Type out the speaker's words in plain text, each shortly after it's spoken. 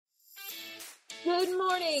Good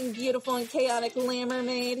morning, beautiful and chaotic lamb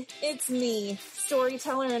mermaid. It's me,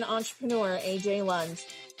 storyteller and entrepreneur AJ Lund.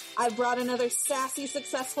 I've brought another sassy,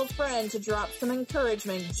 successful friend to drop some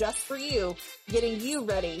encouragement just for you, getting you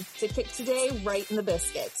ready to kick today right in the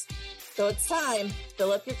biscuit. So it's time,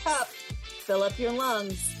 fill up your cup, fill up your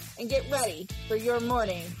lungs, and get ready for your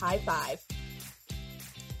morning high five.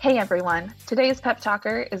 Hey everyone, today's pep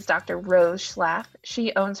talker is Dr. Rose Schlaff.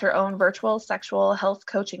 She owns her own virtual sexual health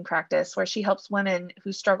coaching practice where she helps women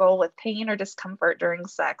who struggle with pain or discomfort during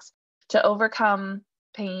sex to overcome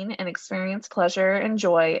pain and experience pleasure and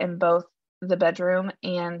joy in both the bedroom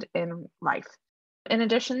and in life. In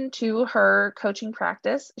addition to her coaching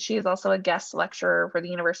practice, she is also a guest lecturer for the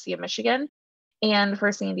University of Michigan and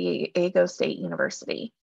for San Diego State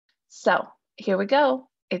University. So here we go.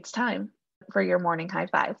 It's time for your morning high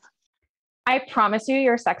five. I promise you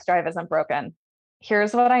your sex drive isn't broken.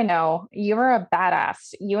 Here's what I know. You are a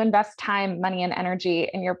badass. You invest time, money, and energy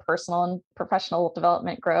in your personal and professional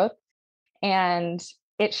development growth. And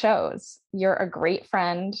it shows. You're a great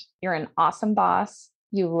friend. You're an awesome boss.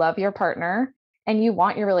 You love your partner and you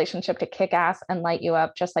want your relationship to kick ass and light you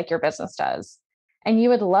up just like your business does. And you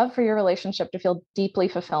would love for your relationship to feel deeply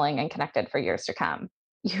fulfilling and connected for years to come.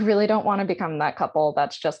 You really don't want to become that couple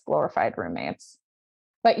that's just glorified roommates,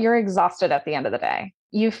 but you're exhausted at the end of the day.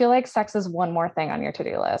 You feel like sex is one more thing on your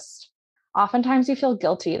to-do list. Oftentimes you feel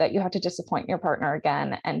guilty that you have to disappoint your partner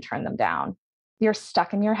again and turn them down. You're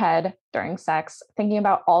stuck in your head during sex, thinking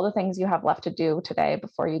about all the things you have left to do today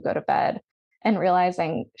before you go to bed and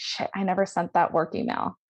realizing, shit, I never sent that work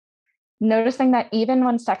email. Noticing that even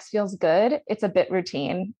when sex feels good, it's a bit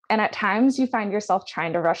routine. And at times you find yourself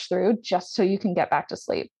trying to rush through just so you can get back to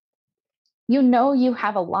sleep. You know you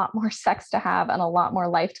have a lot more sex to have and a lot more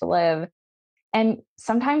life to live. And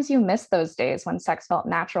sometimes you miss those days when sex felt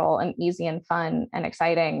natural and easy and fun and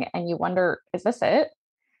exciting. And you wonder, is this it?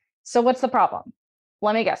 So what's the problem?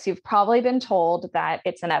 Let me guess, you've probably been told that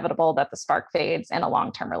it's inevitable that the spark fades in a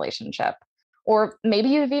long-term relationship. Or maybe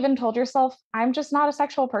you've even told yourself, I'm just not a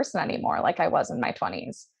sexual person anymore like I was in my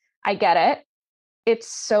 20s. I get it. It's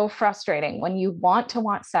so frustrating when you want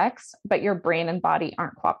sex, but your brain and body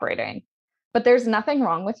aren't cooperating. But there's nothing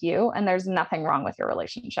wrong with you and there's nothing wrong with your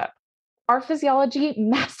relationship. Our physiology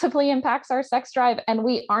massively impacts our sex drive and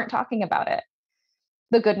we aren't talking about it.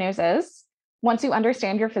 The good news is, once you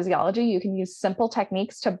understand your physiology, you can use simple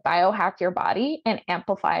techniques to biohack your body and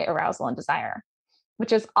amplify arousal and desire,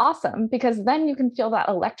 which is awesome because then you can feel that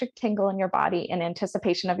electric tingle in your body in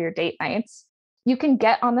anticipation of your date nights. You can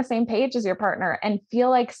get on the same page as your partner and feel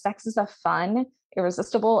like sex is a fun,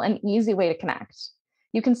 irresistible, and easy way to connect.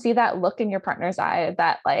 You can see that look in your partner's eye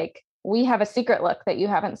that like, we have a secret look that you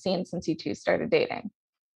haven't seen since you two started dating.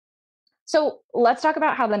 So let's talk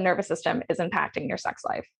about how the nervous system is impacting your sex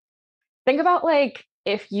life. Think about like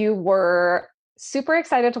if you were super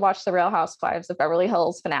excited to watch the Real Housewives of Beverly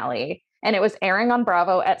Hills finale and it was airing on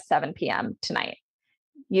Bravo at 7 p.m. tonight.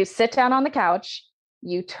 You sit down on the couch,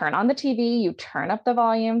 you turn on the TV, you turn up the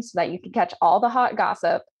volume so that you can catch all the hot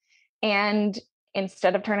gossip. And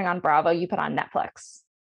instead of turning on Bravo, you put on Netflix.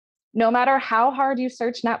 No matter how hard you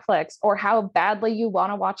search Netflix or how badly you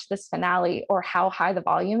want to watch this finale or how high the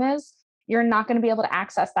volume is, you're not going to be able to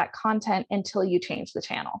access that content until you change the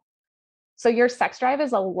channel. So your sex drive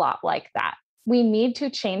is a lot like that. We need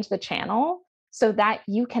to change the channel so that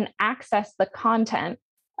you can access the content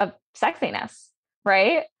of sexiness,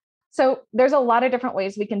 right? So there's a lot of different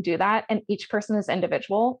ways we can do that, and each person is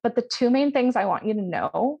individual. But the two main things I want you to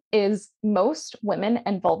know is most women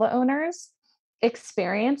and vulva owners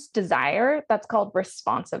experience desire that's called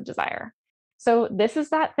responsive desire. So this is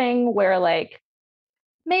that thing where like,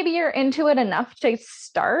 maybe you're into it enough to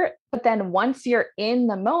start, but then once you're in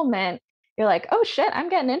the moment, you're like, oh shit, I'm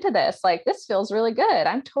getting into this. Like, this feels really good.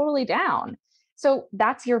 I'm totally down. So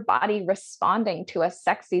that's your body responding to a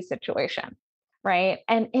sexy situation, right?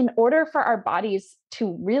 And in order for our bodies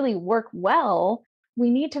to really work well, we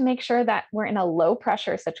need to make sure that we're in a low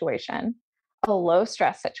pressure situation, a low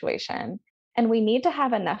stress situation, and we need to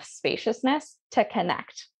have enough spaciousness to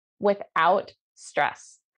connect without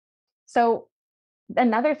stress. So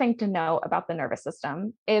another thing to know about the nervous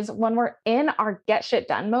system is when we're in our get shit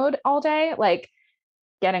done mode all day, like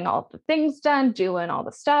getting all the things done, doing all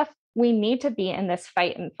the stuff, we need to be in this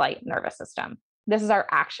fight and flight nervous system. This is our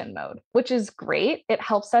action mode, which is great. It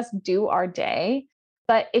helps us do our day.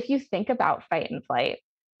 But if you think about fight and flight,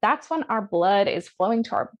 that's when our blood is flowing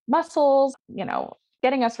to our muscles,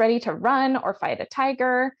 getting us ready to run or fight a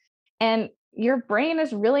tiger. And your brain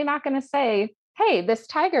is really not going to say, hey, this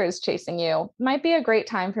tiger is chasing you. Might be a great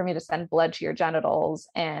time for me to send blood to your genitals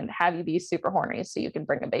and have you be super horny so you can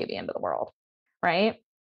bring a baby into the world. right?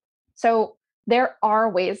 So there are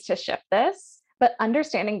ways to shift this, but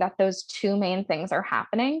understanding that those two main things are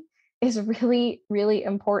happening is really, really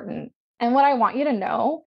important. And what I want you to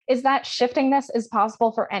know is that shifting this is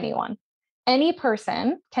possible for anyone. Any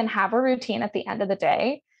person can have a routine at the end of the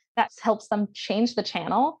day that helps them change the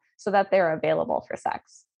channel so that they're available for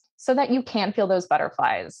sex, so that you can feel those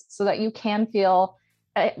butterflies, so that you can feel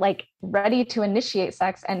like ready to initiate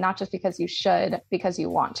sex, and not just because you should, because you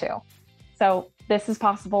want to. So this is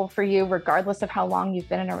possible for you regardless of how long you've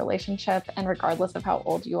been in a relationship, and regardless of how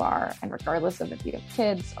old you are, and regardless of if you have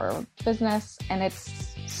kids or business, and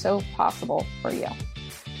it's so possible for you.